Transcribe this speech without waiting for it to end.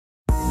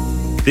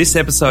This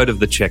episode of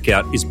The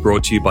Checkout is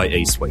brought to you by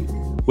eSuite.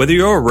 Whether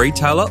you're a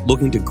retailer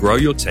looking to grow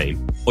your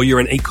team or you're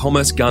an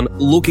e-commerce gun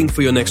looking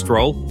for your next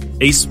role,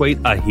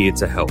 eSuite are here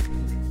to help.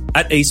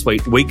 At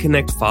eSuite, we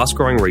connect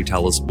fast-growing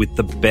retailers with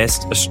the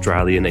best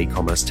Australian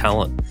e-commerce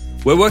talent.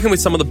 We're working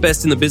with some of the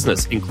best in the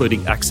business,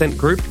 including Accent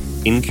Group,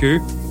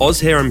 InQ, Oz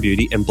Hair and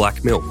Beauty, and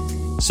Black Milk.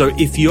 So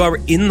if you are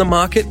in the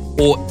market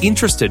or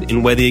interested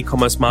in where the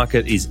e-commerce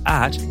market is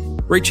at,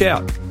 reach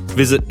out.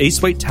 Visit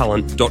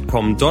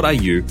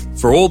eSuiteTalent.com.au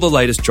for all the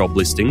latest job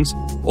listings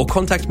or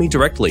contact me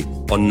directly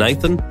on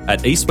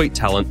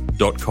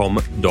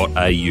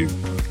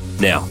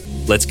nathan@eSuiteTalent.com.au. Now,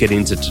 let's get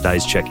into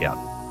today's checkout.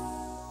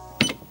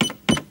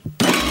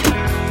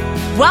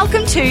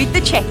 Welcome to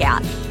The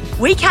Checkout.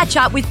 We catch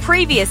up with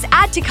previous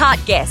Add to Cart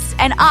guests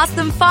and ask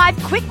them 5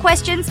 quick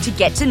questions to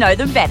get to know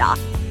them better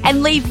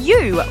and leave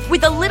you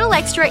with a little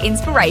extra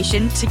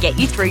inspiration to get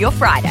you through your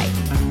Friday.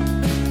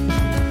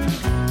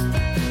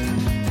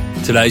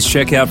 Today's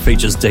checkout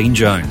features Dean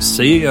Jones,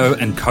 CEO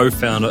and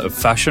co-founder of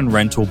fashion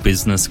rental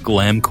business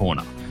Glam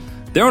Corner.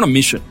 They're on a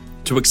mission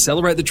to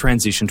accelerate the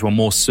transition to a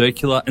more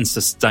circular and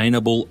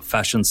sustainable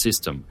fashion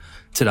system.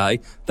 Today,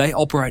 they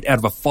operate out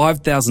of a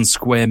 5,000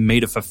 square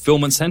metre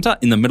fulfillment centre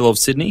in the middle of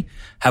Sydney,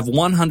 have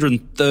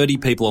 130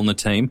 people on the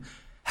team,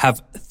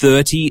 have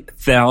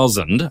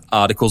 30,000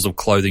 articles of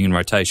clothing in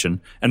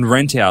rotation, and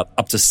rent out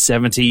up to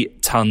 70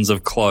 tonnes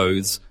of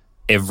clothes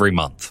every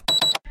month.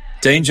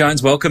 Dean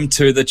Jones, welcome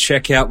to The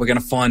Checkout. We're going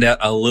to find out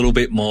a little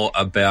bit more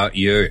about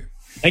you.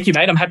 Thank you,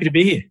 mate. I'm happy to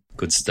be here.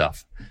 Good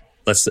stuff.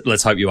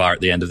 Let's hope you are at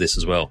the end of this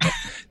as well.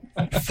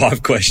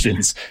 5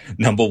 questions.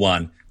 Number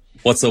 1,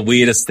 what's the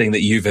weirdest thing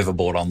that you've ever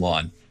bought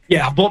online?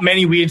 Yeah, I've bought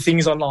many weird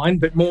things online,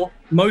 but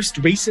most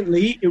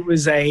recently it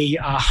was a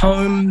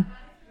home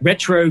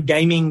retro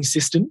gaming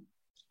system.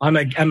 I'm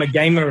a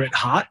gamer at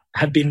heart,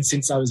 have been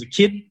since I was a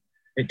kid.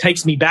 It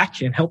takes me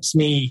back and helps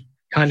me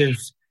kind of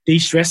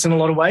de-stress in a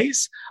lot of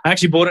ways. I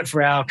actually bought it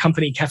for our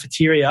company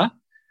cafeteria,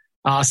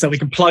 so we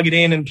can plug it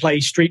in and play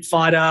Street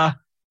Fighter,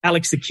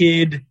 Alex the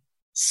Kid,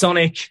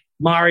 Sonic,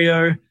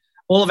 Mario,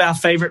 all of our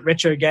favorite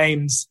retro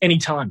games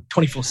anytime,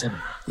 24/7.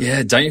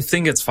 Yeah, don't you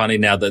think it's funny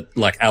now that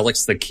like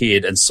Alex the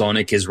Kid and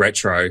Sonic is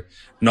retro,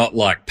 not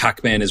like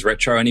Pac-Man is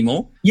retro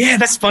anymore? Yeah,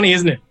 that's funny,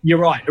 isn't it? You're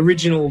right.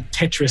 Original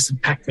Tetris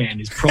and Pac-Man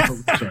is proper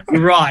retro.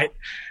 You're right.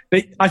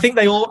 But I think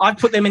I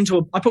put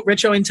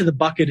retro into the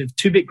bucket of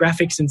 2-bit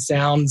graphics and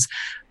sounds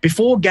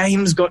before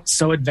games got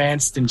so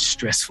advanced and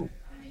stressful.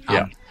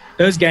 Yeah.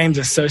 Those games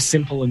are so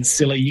simple and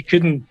silly. You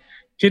couldn't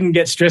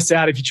get stressed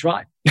out if you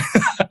tried.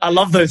 I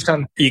love those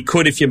kind of... You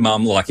could if your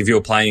mum, like if you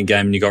were playing a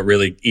game and you got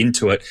really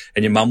into it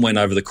and your mum went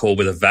over the call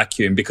with a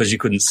vacuum because you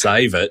couldn't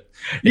save it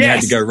and you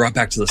had to go right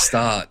back to the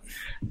start.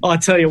 I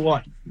tell you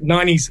what,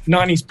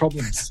 90s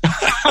problems.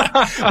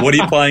 What are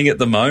you playing at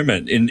the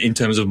moment in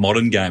terms of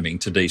modern gaming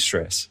to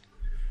de-stress?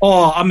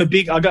 Oh, I'm a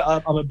big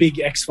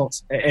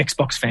Xbox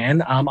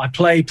fan. I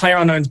play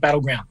PlayerUnknown's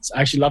Battlegrounds.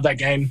 I actually love that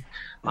game.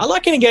 I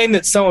like any game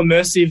that's so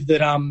immersive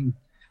that,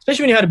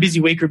 especially when you had a busy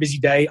week or a busy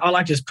day, I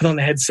like to just put on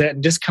the headset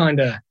and just kind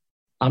of.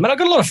 And I've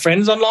got a lot of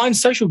friends online.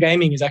 Social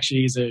gaming is a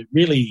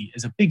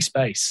big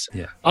space.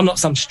 Yeah. I'm not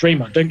some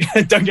streamer. Don't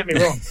get me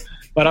wrong,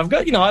 but I've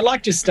got I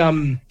like just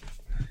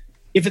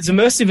if it's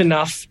immersive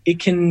enough, it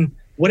can.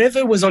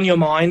 Whatever was on your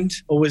mind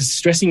or was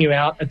stressing you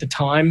out at the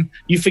time,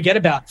 you forget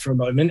about for a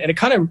moment. And it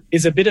kind of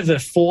is a bit of a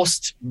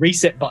forced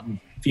reset button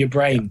for your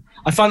brain.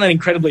 I find that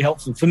incredibly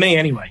helpful, for me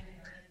anyway.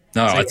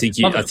 No, so, I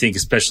think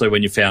especially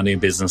when you're founding a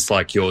business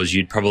like yours,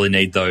 you'd probably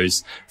need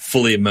those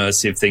fully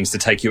immersive things to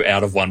take you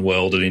out of one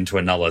world and into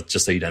another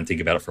just so you don't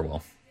think about it for a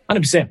while.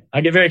 100%.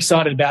 I get very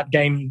excited about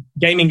gaming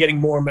getting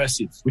more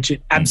immersive, which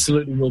it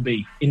absolutely will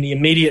be in the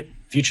immediate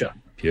future.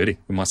 Beauty.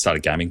 We might start a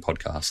gaming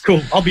podcast.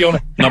 Cool. I'll be on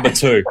it. Number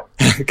 2.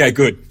 Okay,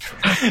 good.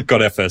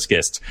 Got our first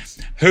guest.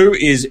 Who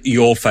is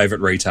your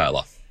favourite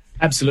retailer?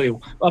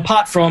 Absolutely.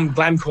 Apart from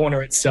Glam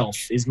Corner itself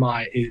is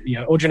Audrey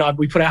and I,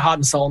 we put our heart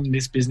and soul in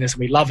this business and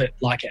we love it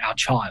like our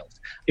child.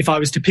 If I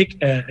was to pick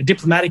a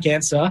diplomatic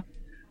answer,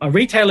 a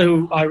retailer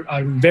who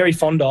I'm very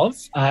fond of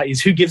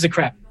is Who Gives a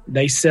Crap.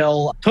 They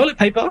sell toilet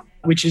paper,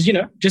 which is,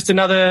 just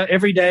another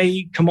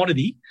everyday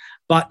commodity.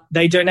 But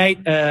they donate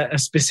a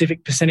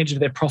specific percentage of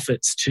their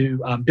profits to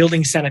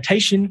building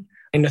sanitation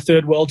in the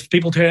third world for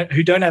people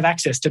who don't have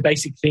access to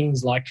basic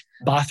things like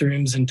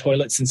bathrooms and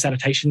toilets and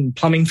sanitation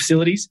plumbing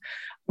facilities,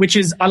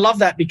 I love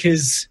that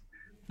because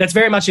that's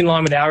very much in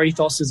line with our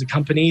ethos as a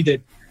company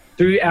that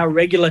through our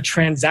regular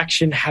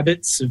transaction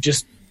habits of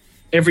just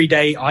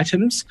everyday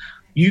items,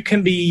 you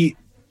can be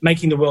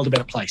making the world a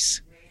better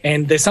place.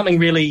 And there's something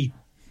really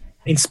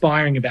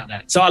inspiring about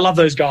that. So I love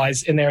those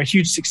guys and they're a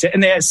huge success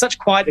and they're such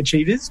quiet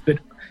achievers, but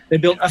they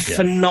built a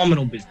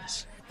phenomenal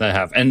business. They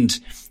have. And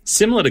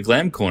similar to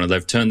Glam Corner,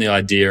 they've turned the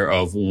idea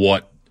of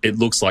what it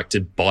looks like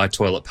to buy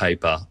toilet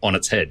paper on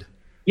its head.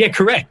 Yeah,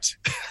 correct.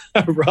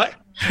 Right?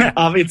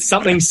 It's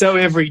something so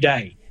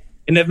everyday.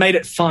 And they've made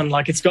it fun.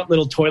 Like it's got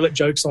little toilet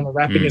jokes on the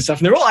wrapping and stuff.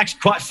 And they're all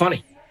actually quite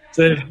funny.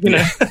 So,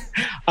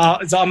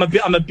 so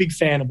I'm a big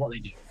fan of what they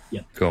do.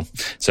 Yeah. Cool.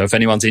 So if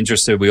anyone's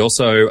interested, we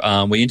also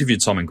we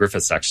interviewed Simon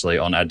Griffiths actually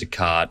on Add to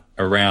Cart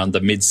around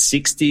the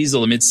mid-60s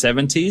or the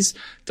mid-70s.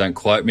 Don't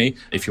quote me.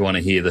 If you want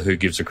to hear the Who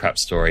Gives a Crap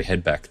story,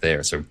 head back there.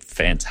 It's a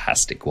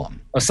fantastic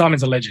one. Oh,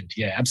 Simon's a legend.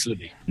 Yeah,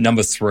 absolutely.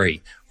 Number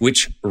 3,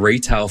 which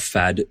retail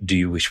fad do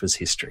you wish was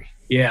history?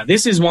 Yeah,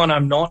 this is one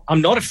I'm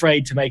not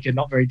afraid to make a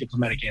not very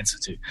diplomatic answer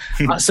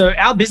to. So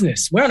our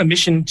business, we're on a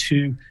mission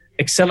to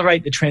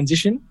accelerate the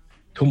transition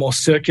to a more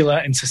circular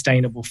and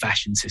sustainable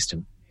fashion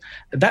system.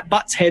 That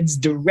butts heads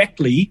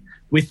directly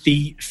with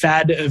the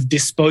fad of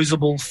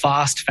disposable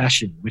fast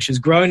fashion, which has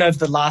grown over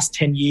the last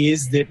 10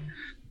 years, that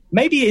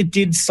maybe it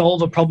did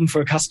solve a problem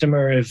for a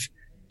customer of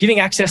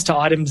giving access to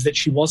items that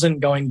she wasn't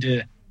going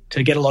to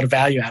get a lot of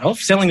value out of,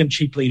 selling them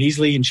cheaply and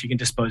easily, and she can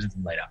dispose of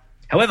them later.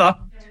 However,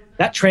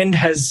 that trend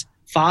has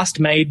fast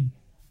made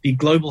the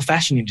global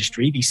fashion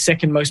industry the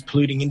second most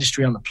polluting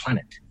industry on the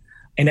planet.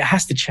 And it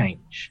has to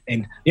change.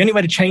 And the only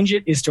way to change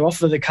it is to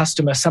offer the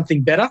customer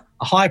something better,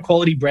 a higher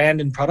quality brand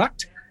and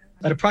product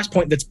at a price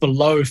point that's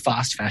below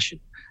fast fashion.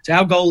 So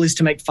our goal is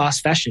to make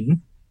fast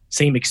fashion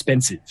seem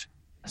expensive.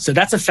 So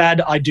that's a fad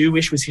I do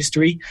wish was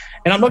history.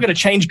 And I'm not going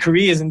to change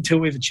careers until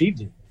we've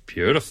achieved it.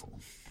 Beautiful.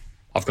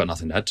 I've got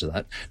nothing to add to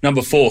that.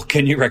 Number 4,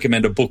 can you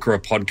recommend a book or a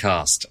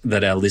podcast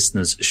that our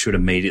listeners should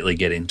immediately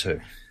get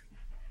into?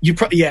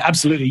 Yeah,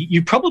 absolutely.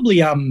 You probably,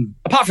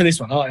 apart from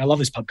this one, I love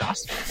this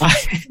podcast.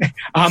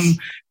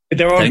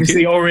 They're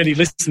obviously already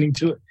listening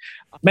to it.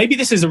 Maybe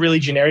this is a really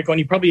generic one.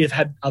 You probably have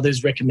had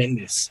others recommend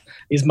this,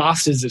 is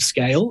Masters of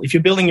Scale. If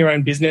you're building your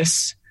own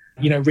business,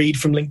 read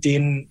from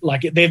LinkedIn.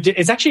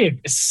 It's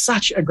actually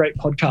such a great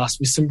podcast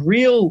with some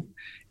real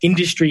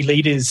industry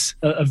leaders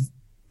of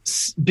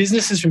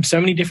businesses from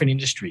so many different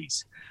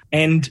industries.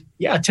 And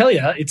yeah, I tell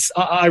you,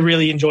 I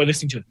really enjoy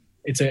listening to it.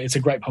 It's a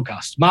great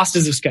podcast.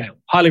 Masters of Scale.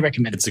 Highly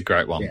recommended. It's a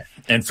great one. Yeah.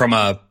 And from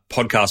a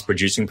podcast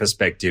producing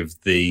perspective,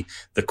 the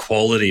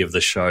quality of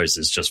the shows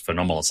is just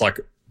phenomenal. It's like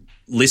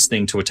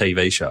listening to a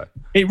TV show.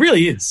 It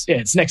really is. Yeah,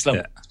 it's next level.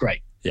 Yeah. It's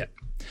great. Yeah.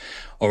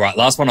 All right,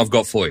 last one I've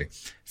got for you.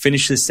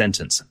 Finish this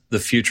sentence. The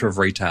future of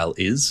retail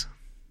is?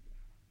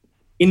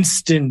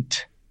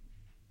 Instant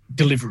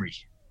delivery.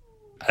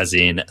 As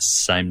in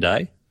same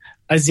day?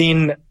 As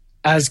in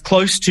as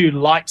close to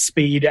light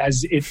speed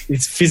as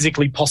it's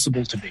physically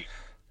possible to be.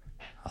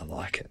 I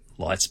like it.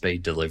 Light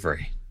speed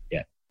delivery.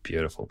 Yeah.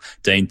 Beautiful.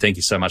 Dean, thank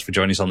you so much for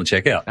joining us on The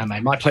Checkout.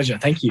 Mate, my pleasure.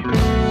 Thank you.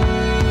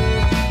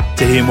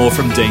 To hear more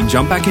from Dean,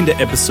 jump back into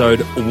episode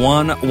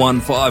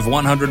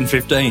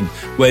 115,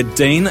 where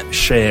Dean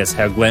shares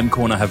how Glam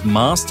Corner have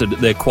mastered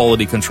their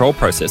quality control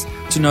process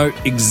to know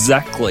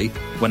exactly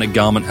when a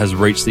garment has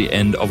reached the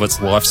end of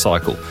its life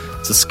cycle.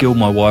 It's a skill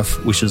my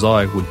wife wishes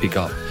I would pick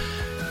up.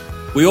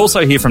 We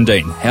also hear from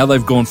Dean how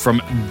they've gone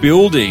from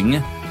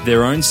building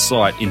their own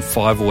site in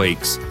 5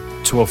 weeks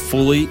to a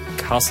fully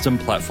custom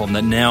platform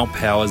that now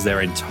powers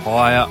their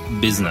entire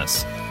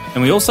business.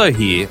 And we also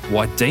hear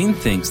why Dean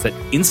thinks that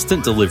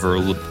instant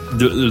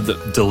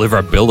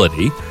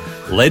deliverability,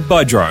 led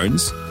by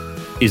drones,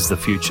 is the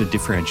future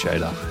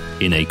differentiator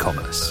in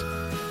e-commerce.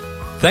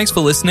 Thanks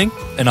for listening,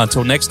 and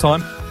until next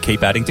time,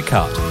 keep adding to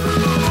cart.